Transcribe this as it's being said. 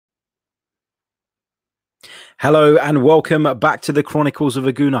Hello and welcome back to the Chronicles of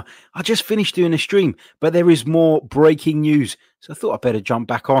Aguna. I just finished doing a stream, but there is more breaking news, so I thought I'd better jump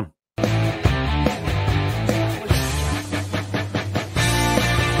back on.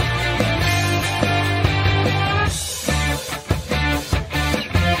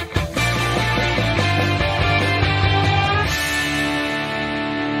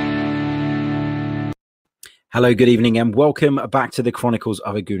 Hello, good evening, and welcome back to the Chronicles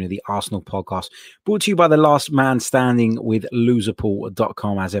of Aguna, the Arsenal podcast, brought to you by the Last Man Standing with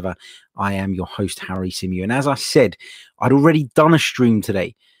loserpool.com. As ever, I am your host, Harry Simeon. And as I said, I'd already done a stream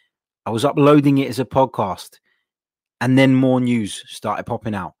today. I was uploading it as a podcast, and then more news started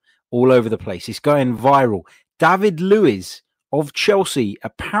popping out all over the place. It's going viral. David Luiz of Chelsea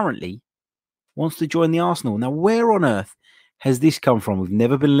apparently wants to join the Arsenal. Now, where on earth has this come from? We've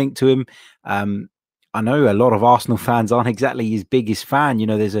never been linked to him. I know a lot of Arsenal fans aren't exactly his biggest fan. You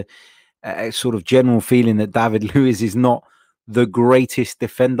know, there's a sort of general feeling that David Luiz is not the greatest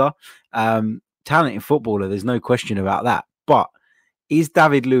defender. Talented footballer, there's no question about that. But is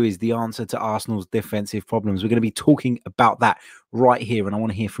David Luiz the answer to Arsenal's defensive problems? We're going to be talking about that right here. And I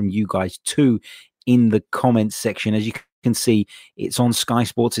want to hear from you guys too in the comments section. As you can see, it's on Sky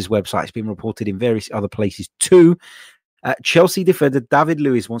Sports' website. It's been reported in various other places too. Chelsea defender David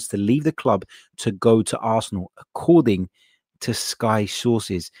Luiz wants to leave the club to go to Arsenal, according to Sky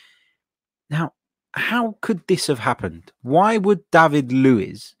sources. Now, how could this have happened? Why would David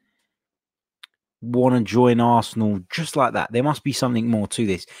Luiz want to join Arsenal just like that? There must be something more to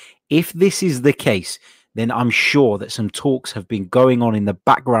this. If this is the case, then I'm sure that some talks have been going on in the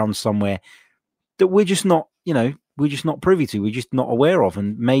background somewhere that we're just not, we're just not privy to, we're just not aware of.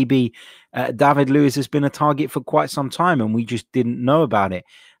 And maybe David Luiz has been a target for quite some time and we just didn't know about it.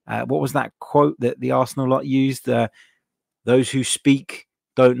 What was that quote that the Arsenal lot used? Those who speak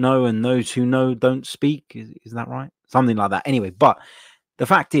don't know and those who know don't speak. Is that right? Something like that. Anyway, but the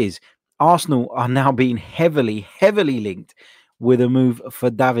fact is, Arsenal are now being heavily linked with a move for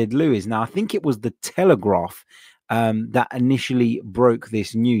David Luiz. Now, I think it was the Telegraph that initially broke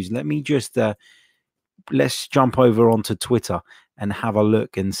this news. Let me just... let's jump over onto Twitter and have a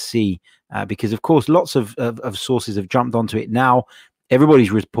look and see, because of course lots of sources have jumped onto it now.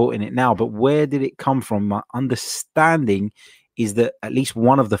 Everybody's reporting it now, but where did it come from? My understanding is that at least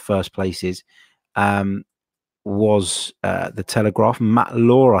one of the first places was the Telegraph. Matt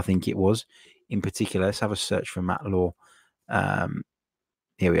Law, I think it was, in particular. Let's have a search for Matt Law.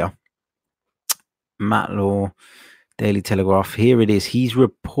 Here we are. Matt Law, Daily Telegraph. Here it is. He's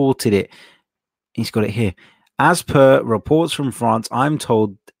reported it. He's got it here. As per reports from France, I'm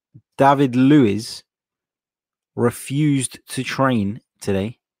told David Luiz refused to train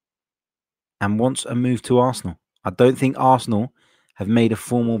today and wants a move to Arsenal. I don't think Arsenal have made a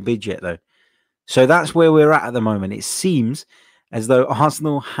formal bid yet, though. So that's where we're at the moment. It seems as though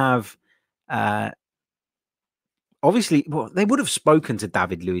Arsenal have obviously, well, they would have spoken to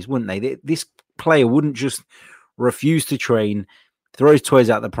David Luiz, wouldn't they? This player wouldn't just refuse to train, throw his toys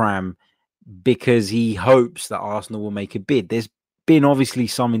out the pram, because he hopes that Arsenal will make a bid. There's been obviously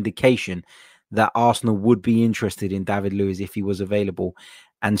some indication that Arsenal would be interested in David Luiz if he was available.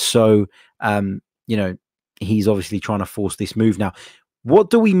 And so, he's obviously trying to force this move. Now,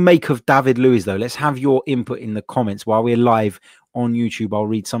 what do we make of David Luiz, though? Let's have your input in the comments while we're live on YouTube. I'll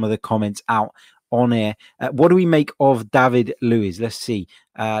read some of the comments out on air. What do we make of David Luiz? Let's see.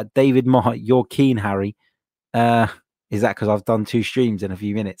 David Marr, you're keen, Harry. Is that because I've done 2 streams in a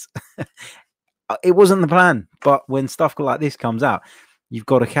few minutes? It wasn't the plan, but when stuff like this comes out, you've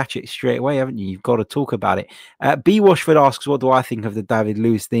got to catch it straight away, haven't you? You've got to talk about it. B. Washford asks, what do I think of the David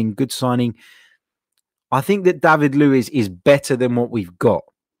Luiz thing? Good signing. I think that David Luiz is better than what we've got.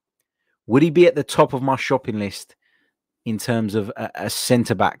 Would he be at the top of my shopping list in terms of a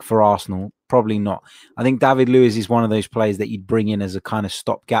centre-back for Arsenal? Probably not. I think David Luiz is one of those players that you'd bring in as a kind of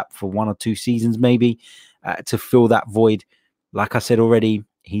stopgap for 1 or 2 seasons, maybe, to fill that void. Like I said already,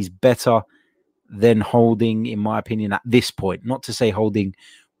 he's better than Holding, in my opinion, at this point. Not to say Holding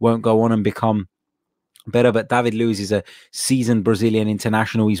won't go on and become better, but David Luiz is a seasoned Brazilian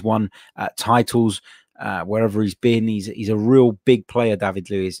international. He's won titles wherever he's been. He's a real big player, David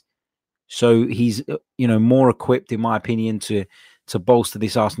Luiz. So he's more equipped, in my opinion, to bolster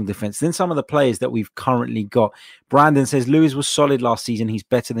this Arsenal defense than some of the players that we've currently got. Brandon says Luiz was solid last season. He's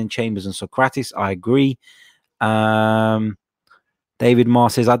better than Chambers and Socrates. I agree. David Marr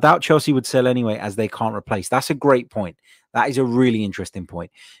says, I doubt Chelsea would sell anyway as they can't replace. That's a great point. That is a really interesting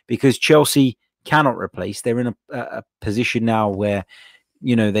point because Chelsea cannot replace. They're in a position now where,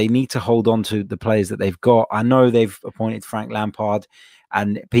 they need to hold on to the players that they've got. I know they've appointed Frank Lampard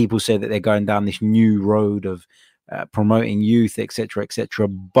and people say that they're going down this new road of promoting youth, etc., etc.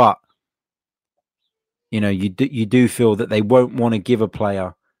 But you do feel that they won't want to give a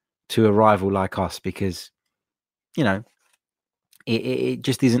player to a rival like us because it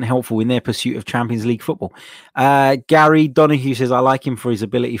just isn't helpful in their pursuit of Champions League football. Gary Donahue says, I like him for his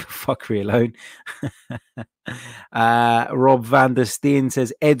ability for fuckery alone. Rob van der Steen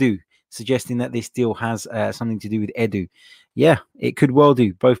says, Edu, suggesting that this deal has something to do with Edu. Yeah, it could well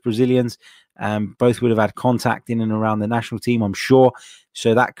do. Both Brazilians, both would have had contact in and around the national team, I'm sure.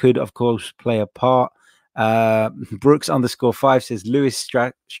 So that could, of course, play a part. Brooks_5 says, Luiz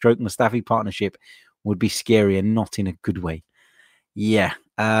stroke Mustafi partnership would be scary and not in a good way. Yeah,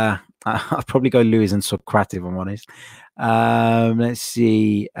 I'll probably go Luiz and Socrates, if I'm honest. Let's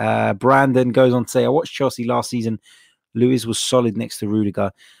see. Brandon goes on to say, I watched Chelsea last season. Luiz was solid next to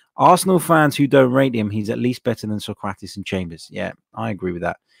Rudiger. Arsenal fans who don't rate him, he's at least better than Socrates and Chambers. Yeah, I agree with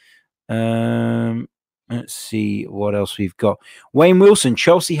that. Let's see what else we've got. Wayne Wilson,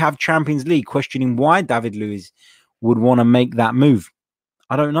 Chelsea have Champions League, questioning why David Luiz would want to make that move.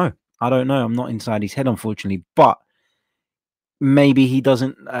 I don't know. I'm not inside his head, unfortunately, but maybe he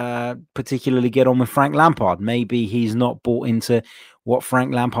doesn't particularly get on with Frank Lampard. Maybe he's not bought into what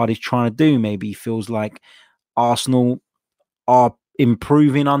Frank Lampard is trying to do. Maybe he feels like Arsenal are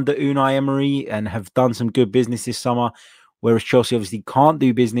improving under Unai Emery and have done some good business this summer, whereas Chelsea obviously can't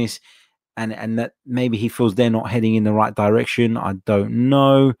do business, and that maybe he feels they're not heading in the right direction. I don't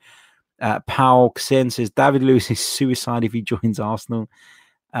know. Paul Xen says, David Luiz is suicide if he joins Arsenal.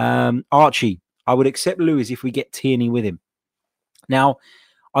 Archie, I would accept Luiz if we get Tierney with him. Now,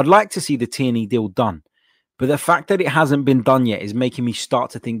 I'd like to see the Tierney deal done, but the fact that it hasn't been done yet is making me start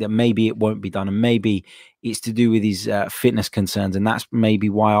to think that maybe it won't be done, and maybe it's to do with his fitness concerns, and that's maybe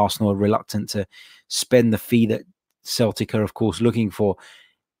why Arsenal are reluctant to spend the fee that Celtic are, of course, looking for.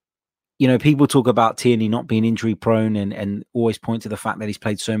 People talk about Tierney not being injury prone and always point to the fact that he's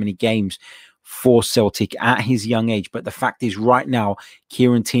played so many games for Celtic at his young age. But the fact is, right now,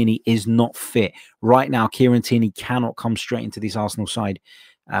 Kieran Tierney is not fit. Right now, Kieran Tierney cannot come straight into this Arsenal side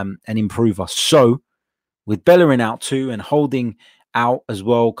and improve us. So, with Bellerin out too and Holding out as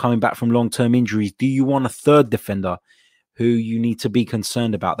well, coming back from long-term injuries, do you want a third defender who you need to be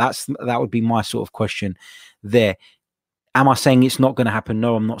concerned about? That would be my sort of question there. Am I saying it's not going to happen?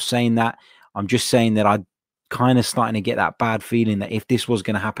 No, I'm not saying that. I'm just saying that I'm kind of starting to get that bad feeling that if this was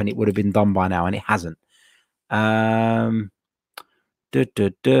going to happen, it would have been done by now, and it hasn't.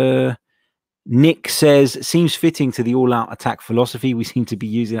 Nick says, seems fitting to the all-out attack philosophy we seem to be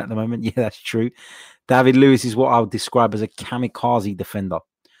using at the moment. Yeah, that's true. David Luiz is what I would describe as a kamikaze defender.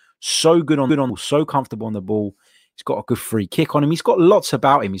 So good on, so comfortable on the ball. He's got a good free kick on him. He's got lots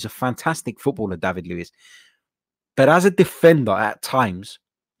about him. He's a fantastic footballer, David Luiz. But as a defender, at times,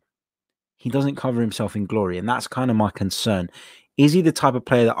 he doesn't cover himself in glory. And that's kind of my concern. Is he the type of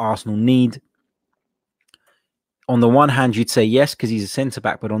player that Arsenal need? On the one hand, you'd say yes, because he's a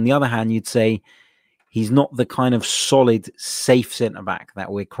centre-back. But on the other hand, you'd say he's not the kind of solid, safe centre-back that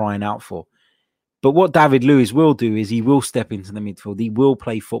we're crying out for. But what David Luiz will do is he will step into the midfield. He will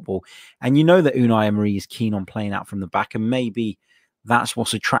play football. And you know that Unai Emery is keen on playing out from the back. And maybe that's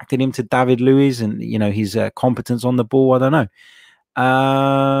what's attracted him to David Luiz and, his competence on the ball. I don't know.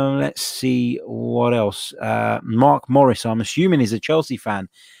 Let's see what else. Mark Morris, I'm assuming is a Chelsea fan,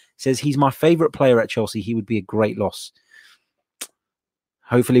 says he's my favourite player at Chelsea. He would be a great loss.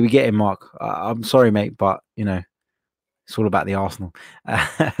 Hopefully we get him, Mark. I'm sorry, mate, but, it's all about the Arsenal.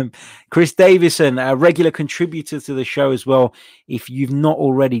 Chris Davison, a regular contributor to the show as well. If you've not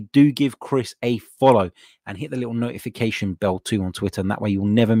already, do give Chris a follow and hit the little notification bell too on Twitter. And that way you'll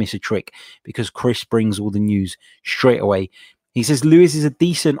never miss a trick because Chris brings all the news straight away. He says Luiz is a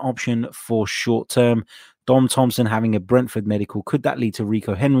decent option for short term. Dom Thompson having a Brentford medical. Could that lead to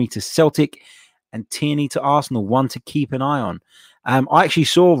Rico Henry to Celtic and Tierney to Arsenal? One to keep an eye on. I actually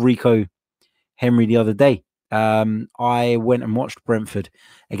saw Rico Henry the other day. I went and watched Brentford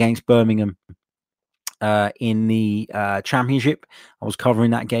against Birmingham in the Championship. I was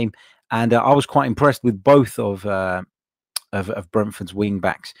covering that game, and I was quite impressed with both of Brentford's wing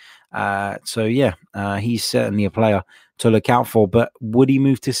backs. So yeah, he's certainly a player to look out for. But would he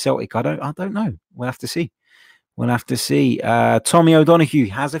move to Celtic? I don't know. We'll have to see. Tommy O'Donoghue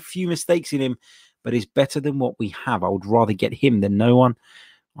has a few mistakes in him, but is better than what we have. I would rather get him than no one.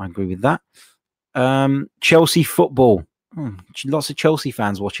 I agree with that. Chelsea football. Lots of Chelsea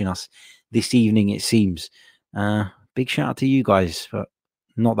fans watching us this evening, it seems. Big shout out to you guys, but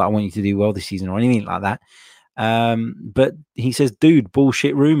not that I want you to do well this season or anything like that. But he says, dude,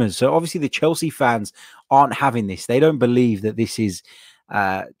 bullshit rumors. So obviously the Chelsea fans aren't having this. They don't believe that this is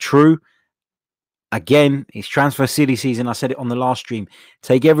True. Again, it's transfer silly season. I said it on the last stream.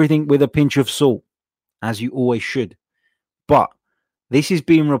 Take everything with a pinch of salt, as you always should. But this is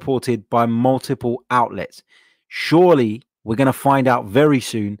being reported by multiple outlets. Surely we're going to find out very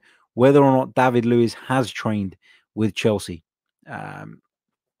soon whether or not David Luiz has trained with Chelsea. That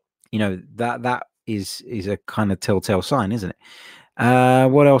is a kind of telltale sign, isn't it?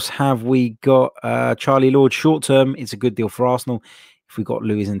 What else have we got? Charlie Lord, short term, it's a good deal for Arsenal. If we got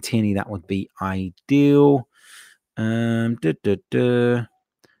Luiz and Tierney, that would be ideal. Emilios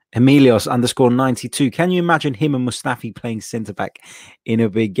 _92. Can you imagine him and Mustafi playing centre back in a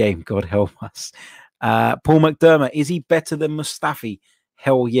big game? God help us. Paul McDermott, is he better than Mustafi?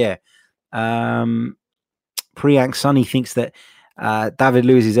 Hell yeah. Priyank Sunny thinks that David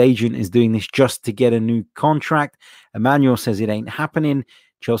Luiz's agent is doing this just to get a new contract. Emmanuel says it ain't happening.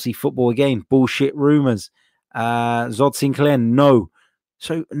 Chelsea football again. Bullshit rumours. Zod Sinclair, no.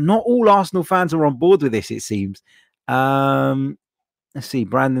 So not all Arsenal fans are on board with this, it seems. Let's see.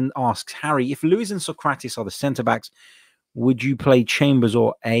 Brandon asks, Harry, if Luiz and Socrates are the centre-backs, would you play Chambers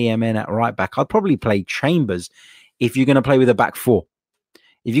or AMN at right-back? I'd probably play Chambers if you're going to play with a back four.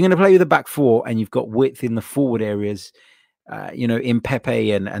 If you're going to play with a back four and you've got width in the forward areas, in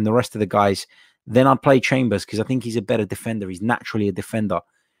Pepe and the rest of the guys, then I'd play Chambers because I think he's a better defender. He's naturally a defender.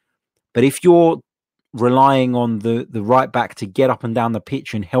 But if you're relying on the right back to get up and down the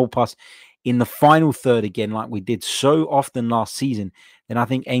pitch and help us in the final third again, like we did so often last season, then I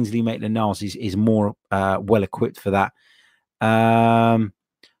think Ainsley Maitland-Niles is more well equipped for that.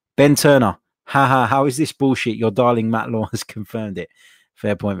 Ben Turner, how is this bullshit? Your darling Matt Law has confirmed it.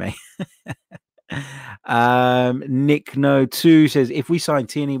 Fair point, mate. Nick No 2 says, if we sign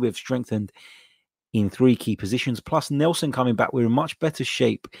Tierney, we've strengthened in 3 key positions, plus Nelson coming back, we're in much better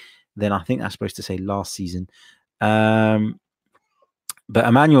shape than I think that's supposed to say last season. But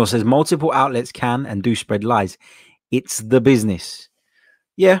Emmanuel says multiple outlets can and do spread lies. It's the business.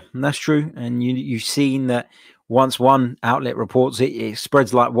 Yeah, that's true. And you've seen that once one outlet reports it, it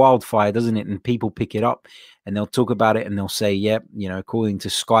spreads like wildfire, doesn't it? And people pick it up and they'll talk about it and they'll say, yeah, according to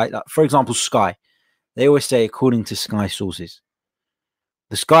Sky, for example, Sky, they always say according to Sky sources.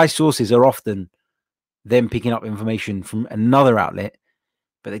 The Sky sources are often them picking up information from another outlet,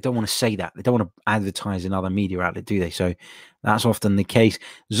 but they don't want to say that. They don't want to advertise another media outlet, do they? So that's often the case.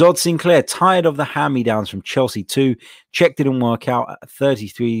 Zod Sinclair, tired of the hand-me-downs from Chelsea too. Czech didn't work out at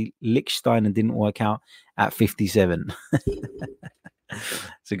 33. Lichtsteiner didn't work out at 57.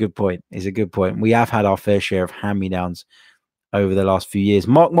 It's a good point. It's a good point. We have had our fair share of hand-me-downs over the last few years.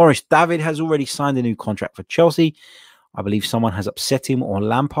 Mark Morris, David has already signed a new contract for Chelsea. I believe someone has upset him or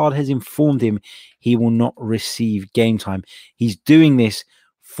Lampard has informed him he will not receive game time. He's doing this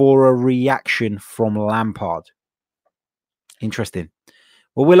for a reaction from Lampard. Interesting.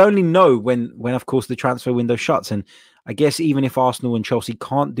 Well, we'll only know when of course, the transfer window shuts. And I guess even if Arsenal and Chelsea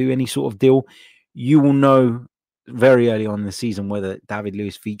can't do any sort of deal, you will know very early on in the season whether David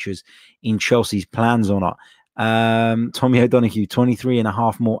Luiz features in Chelsea's plans or not. Tommy O'Donoghue, 23 and a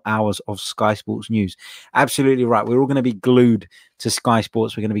half more hours of Sky Sports news. Absolutely right. We're all going to be glued to Sky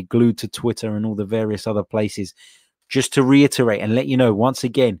Sports. We're going to be glued to Twitter and all the various other places. Just to reiterate and let you know, once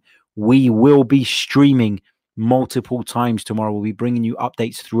again, we will be streaming multiple times tomorrow. We'll be bringing you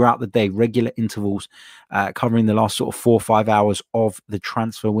updates throughout the day, regular intervals, covering the last sort of 4 or 5 hours of the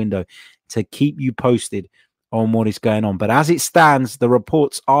transfer window to keep you posted on what is going on. But as it stands, the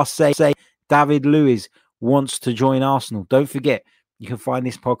reports are saying David Luiz wants to join Arsenal. Don't forget, you can find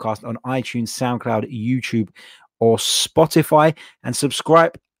this podcast on iTunes, SoundCloud, YouTube, or Spotify, and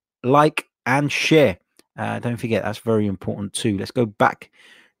subscribe, like, and share. Don't forget, that's very important too. Let's go back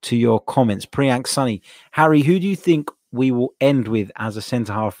to your comments. Priyank Sunny, Harry, who do you think we will end with as a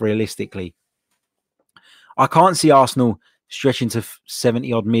centre-half realistically? I can't see Arsenal stretching to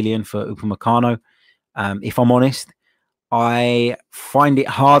 70 odd million for Upamecano. If I'm honest, I find it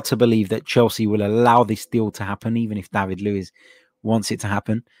hard to believe that Chelsea will allow this deal to happen, even if David Luiz wants it to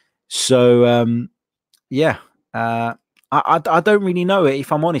happen. So, I don't really know it,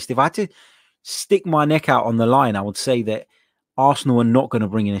 if I'm honest. If I had to stick my neck out on the line, I would say that Arsenal are not going to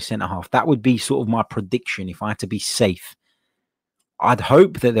bring in a centre-half. That would be sort of my prediction if I had to be safe. I'd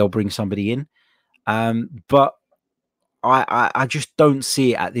hope that they'll bring somebody in, but I just don't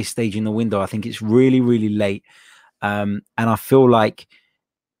see it at this stage in the window. I think it's really, really late. And I feel like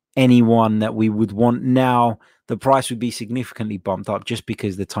anyone that we would want now, the price would be significantly bumped up just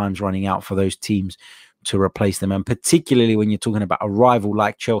because the time's running out for those teams to replace them. And particularly when you're talking about a rival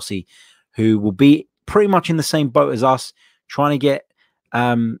like Chelsea, who will be pretty much in the same boat as us, trying to get,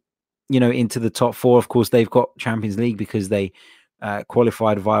 into the top 4. Of course, they've got Champions League because they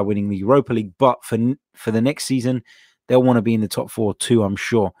qualified via winning the Europa League. But for the next season, they'll want to be in the top 4 too, I'm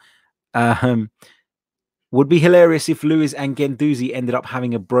sure. Would be hilarious if Luiz and Guendouzi ended up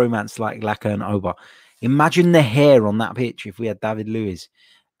having a bromance like Laka and Oba. Imagine the hair on that pitch if we had David Luiz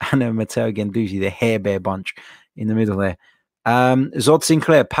and Matteo Guendouzi, the hair bear bunch in the middle there. Zod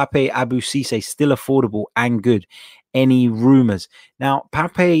Sinclair, Pape Abu Cisse, still affordable and good. Any rumours? Now,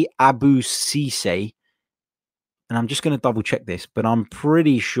 Pape Abu Cisse, and I'm just going to double check this, but I'm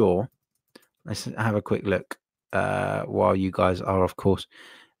pretty sure. Let's have a quick look while you guys are, of course,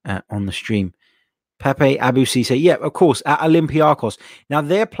 on the stream. Pape Abu Cisse, yeah, of course, at Olympiacos. Now,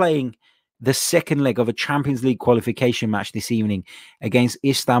 they're playing the second leg of a Champions League qualification match this evening against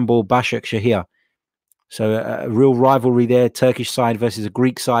Istanbul Başakşehir. So a real rivalry there, Turkish side versus a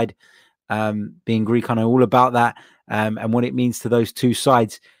Greek side. Being Greek, I know all about that and what it means to those two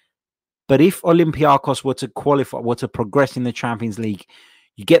sides. But if Olympiacos were to qualify, were to progress in the Champions League,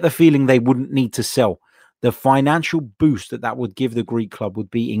 you get the feeling they wouldn't need to sell. The financial boost that would give the Greek club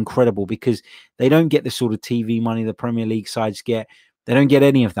would be incredible because they don't get the sort of TV money the Premier League sides get. They don't get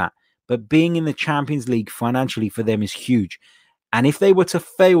any of that. But being in the Champions League financially for them is huge. And if they were to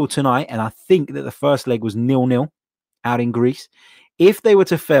fail tonight, and I think that the first leg was 0-0 out in Greece, if they were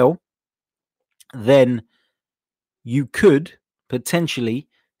to fail, then you could potentially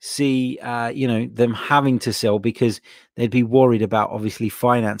see, them having to sell because they'd be worried about, obviously,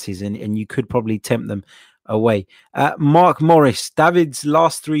 finances, and you could probably tempt them away. Mark Morris, David's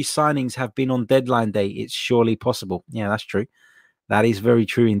last 3 signings have been on deadline day. It's surely possible. Yeah, that's true. That is very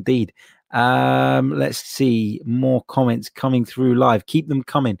true indeed. Let's see more comments coming through live. Keep them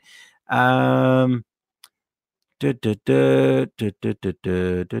coming.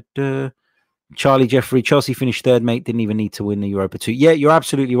 Charlie Jeffrey, Chelsea finished 3rd, mate. Didn't even need to win the Europa 2. Yeah, you're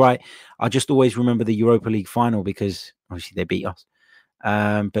absolutely right. I just always remember the Europa League final because obviously they beat us.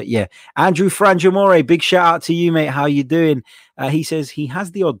 But yeah, Andrew Frangiamore, big shout out to you, mate. How you doing? He says he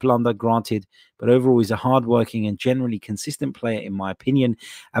has the odd blunder, granted, but overall he's a hardworking and generally consistent player, in my opinion,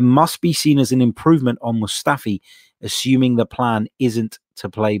 and must be seen as an improvement on Mustafi, assuming the plan isn't to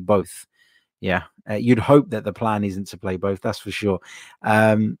play both. Yeah, you'd hope that the plan isn't to play both, that's for sure.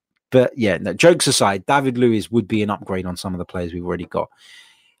 But yeah, no, jokes aside, David Luiz would be an upgrade on some of the players we've already got.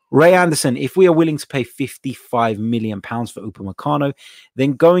 Ray Anderson, if we are willing to pay £55 million for Upamecano,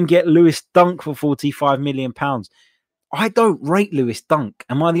 then go and get Lewis Dunk for £45 million. I don't rate Lewis Dunk.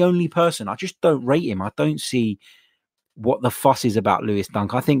 Am I the only person? I just don't rate him. I don't see what the fuss is about Lewis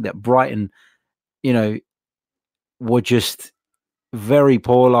Dunk. I think that Brighton, were just very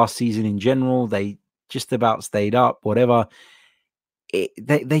poor last season in general. They just about stayed up, whatever.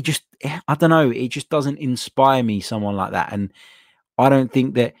 They just, I don't know. It just doesn't inspire me, someone like that. And I don't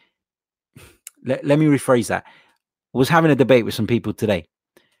think that, let me rephrase that. I was having a debate with some people today.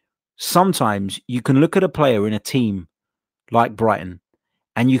 Sometimes you can look at a player in a team like Brighton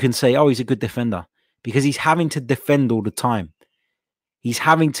and you can say, oh, he's a good defender because he's having to defend all the time. He's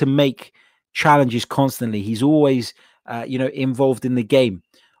having to make challenges constantly. He's always, involved in the game.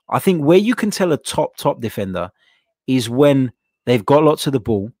 I think where you can tell a top defender is when they've got lots of the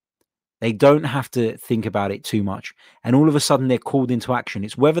ball. They don't have to think about it too much. And all of a sudden, they're called into action.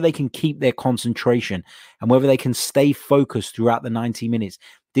 It's whether they can keep their concentration and whether they can stay focused throughout the 90 minutes,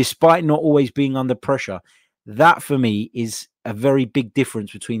 despite not always being under pressure. That, for me, is a very big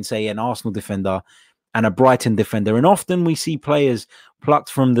difference between, say, an Arsenal defender and a Brighton defender. And often we see players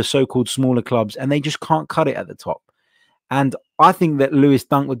plucked from the so-called smaller clubs and they just can't cut it at the top. And I think that Lewis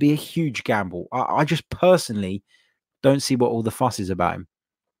Dunk would be a huge gamble. I just personally don't see what all the fuss is about him.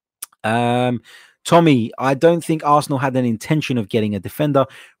 Tommy, I don't think Arsenal had an intention of getting a defender.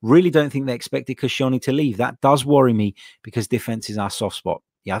 Really don't think they expected Koscielny to leave. That does worry me because defense is our soft spot.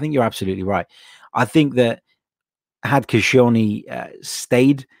 Yeah, I think you're absolutely right. I think that had Koscielny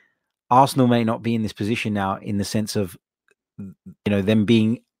stayed, Arsenal may not be in this position now in the sense of, them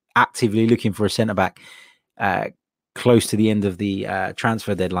being actively looking for a centre-back close to the end of the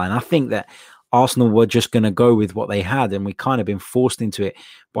transfer deadline. I think that Arsenal were just going to go with what they had, and we kind of been forced into it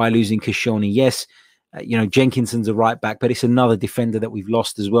by losing Koscielny. Yes, Jenkinson's a right back, but it's another defender that we've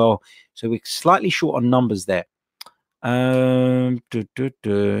lost as well. So we're slightly short on numbers there. Nick,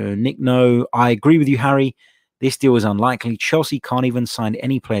 no, I agree with you, Harry. This deal is unlikely. Chelsea can't even sign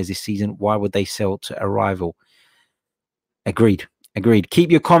any players this season. Why would they sell to a rival? Agreed.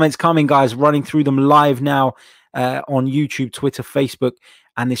 Keep your comments coming, guys. Running through them live now on YouTube, Twitter, Facebook.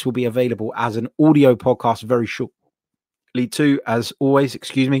 And this will be available as an audio podcast very shortly too, as always.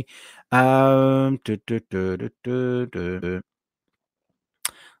 Excuse me. Zod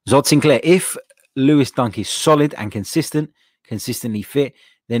Sinclair, if Lewis Dunk is solid and consistent, consistently fit,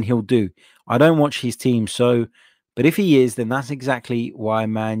 then he'll do. I don't watch his team, but if he is, then that's exactly why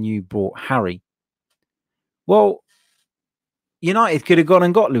Man U brought Harry. Well, United could have gone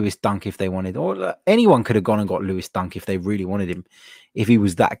and got Lewis Dunk if they wanted, or anyone could have gone and got Lewis Dunk if they really wanted him, if he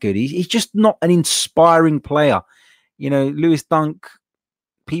was that good. He's just not an inspiring player. Lewis Dunk,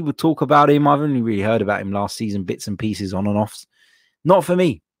 people talk about him. I've only really heard about him last season, bits and pieces, on and offs. Not for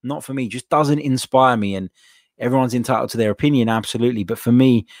me. Just doesn't inspire me. And everyone's entitled to their opinion, absolutely. But for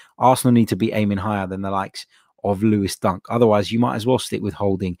me, Arsenal need to be aiming higher than the likes of Lewis Dunk. Otherwise, you might as well stick with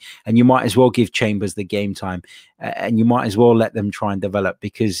Holding, and you might as well give Chambers the game time, and you might as well let them try and develop,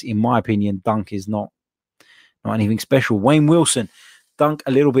 because in my opinion, Dunk is not anything special. Wayne Wilson, Dunk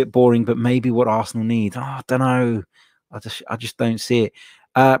a little bit boring, but maybe what Arsenal need. I don't know. I just don't see it.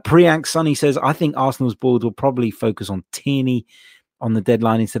 Priyank Sunny says, I think Arsenal's board will probably focus on Tierney on the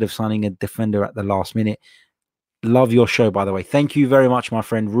deadline instead of signing a defender at the last minute. Love your show, by the way. Thank you very much, my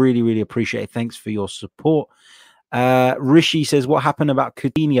friend. Really, really appreciate it. Thanks for your support. Rishi says, what happened about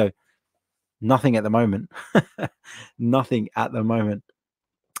Coutinho? Nothing at the moment. Nothing at the moment.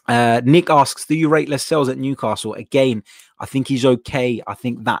 Nick asks, do you rate Lascelles at Newcastle? Again, I think he's okay. I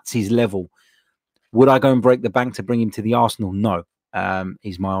think that's his level. Would I go and break the bank to bring him to the Arsenal? No,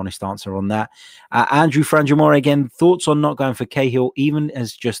 is my honest answer on that. Andrew Franjamore, again, thoughts on not going for Cahill, even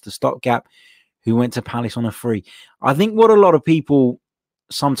as just a stopgap, who went to Palace on a free. I think what a lot of people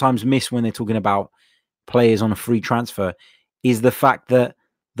sometimes miss when they're talking about players on a free transfer is the fact that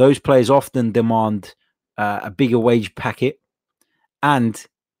those players often demand a bigger wage packet and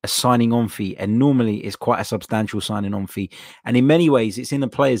a signing on fee, and normally it's quite a substantial signing on fee. And in many ways, it's in the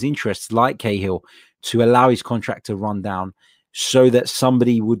player's interests, like Cahill, to allow his contract to run down so that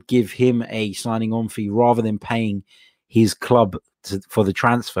somebody would give him a signing on fee rather than paying his club for the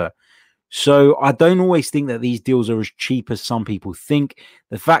transfer. So I don't always think that these deals are as cheap as some people think.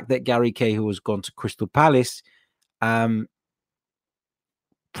 The fact that Gary Cahill has gone to Crystal Palace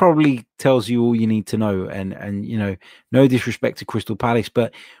probably tells you all you need to know. And no disrespect to Crystal Palace,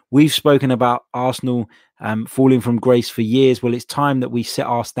 but we've spoken about Arsenal falling from grace for years. Well, it's time that we set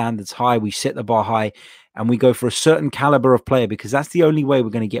our standards high. We set the bar high and we go for a certain caliber of player, because that's the only way we're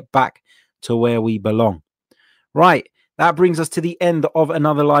going to get back to where we belong. Right. That brings us to the end of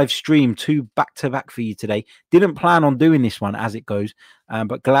another live stream, 2 back-to-back for you today. Didn't plan on doing this one as it goes,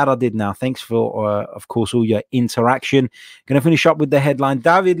 but glad I did now. Thanks for, of course, all your interaction. Going to finish up with the headline.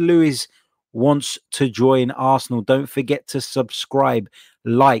 David Luiz wants to join Arsenal. Don't forget to subscribe,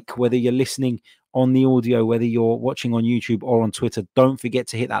 like, whether you're listening on the audio, whether you're watching on YouTube or on Twitter. Don't forget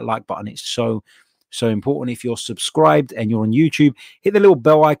to hit that like button. It's so important. If you're subscribed and you're on YouTube, hit the little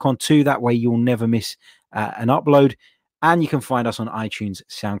bell icon too. That way you'll never miss an upload. And you can find us on iTunes,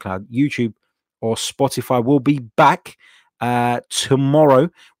 SoundCloud, YouTube, or Spotify. We'll be back tomorrow.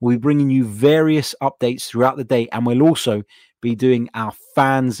 We'll be bringing you various updates throughout the day. And we'll also be doing our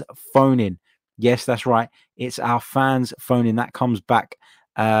fans phone-in. Yes, that's right. It's our fans phone-in. That comes back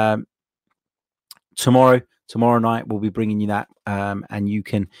tomorrow. Tomorrow night, we'll be bringing you that. And you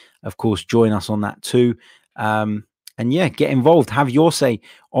can, of course, join us on that too. And yeah, get involved. Have your say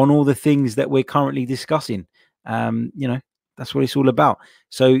on all the things that we're currently discussing. That's what it's all about.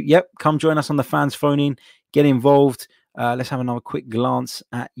 So yep, come join us on the fans phone in, get involved. Let's have another quick glance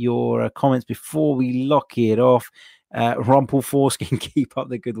at your comments before we lock it off. Rumple Foreskin, keep up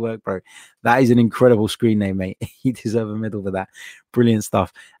the good work, bro. That is an incredible screen name, mate. You deserve a medal for that. Brilliant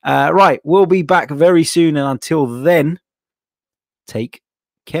stuff. Right, we'll be back very soon, and until then, take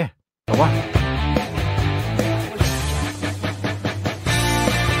care. Bye-bye.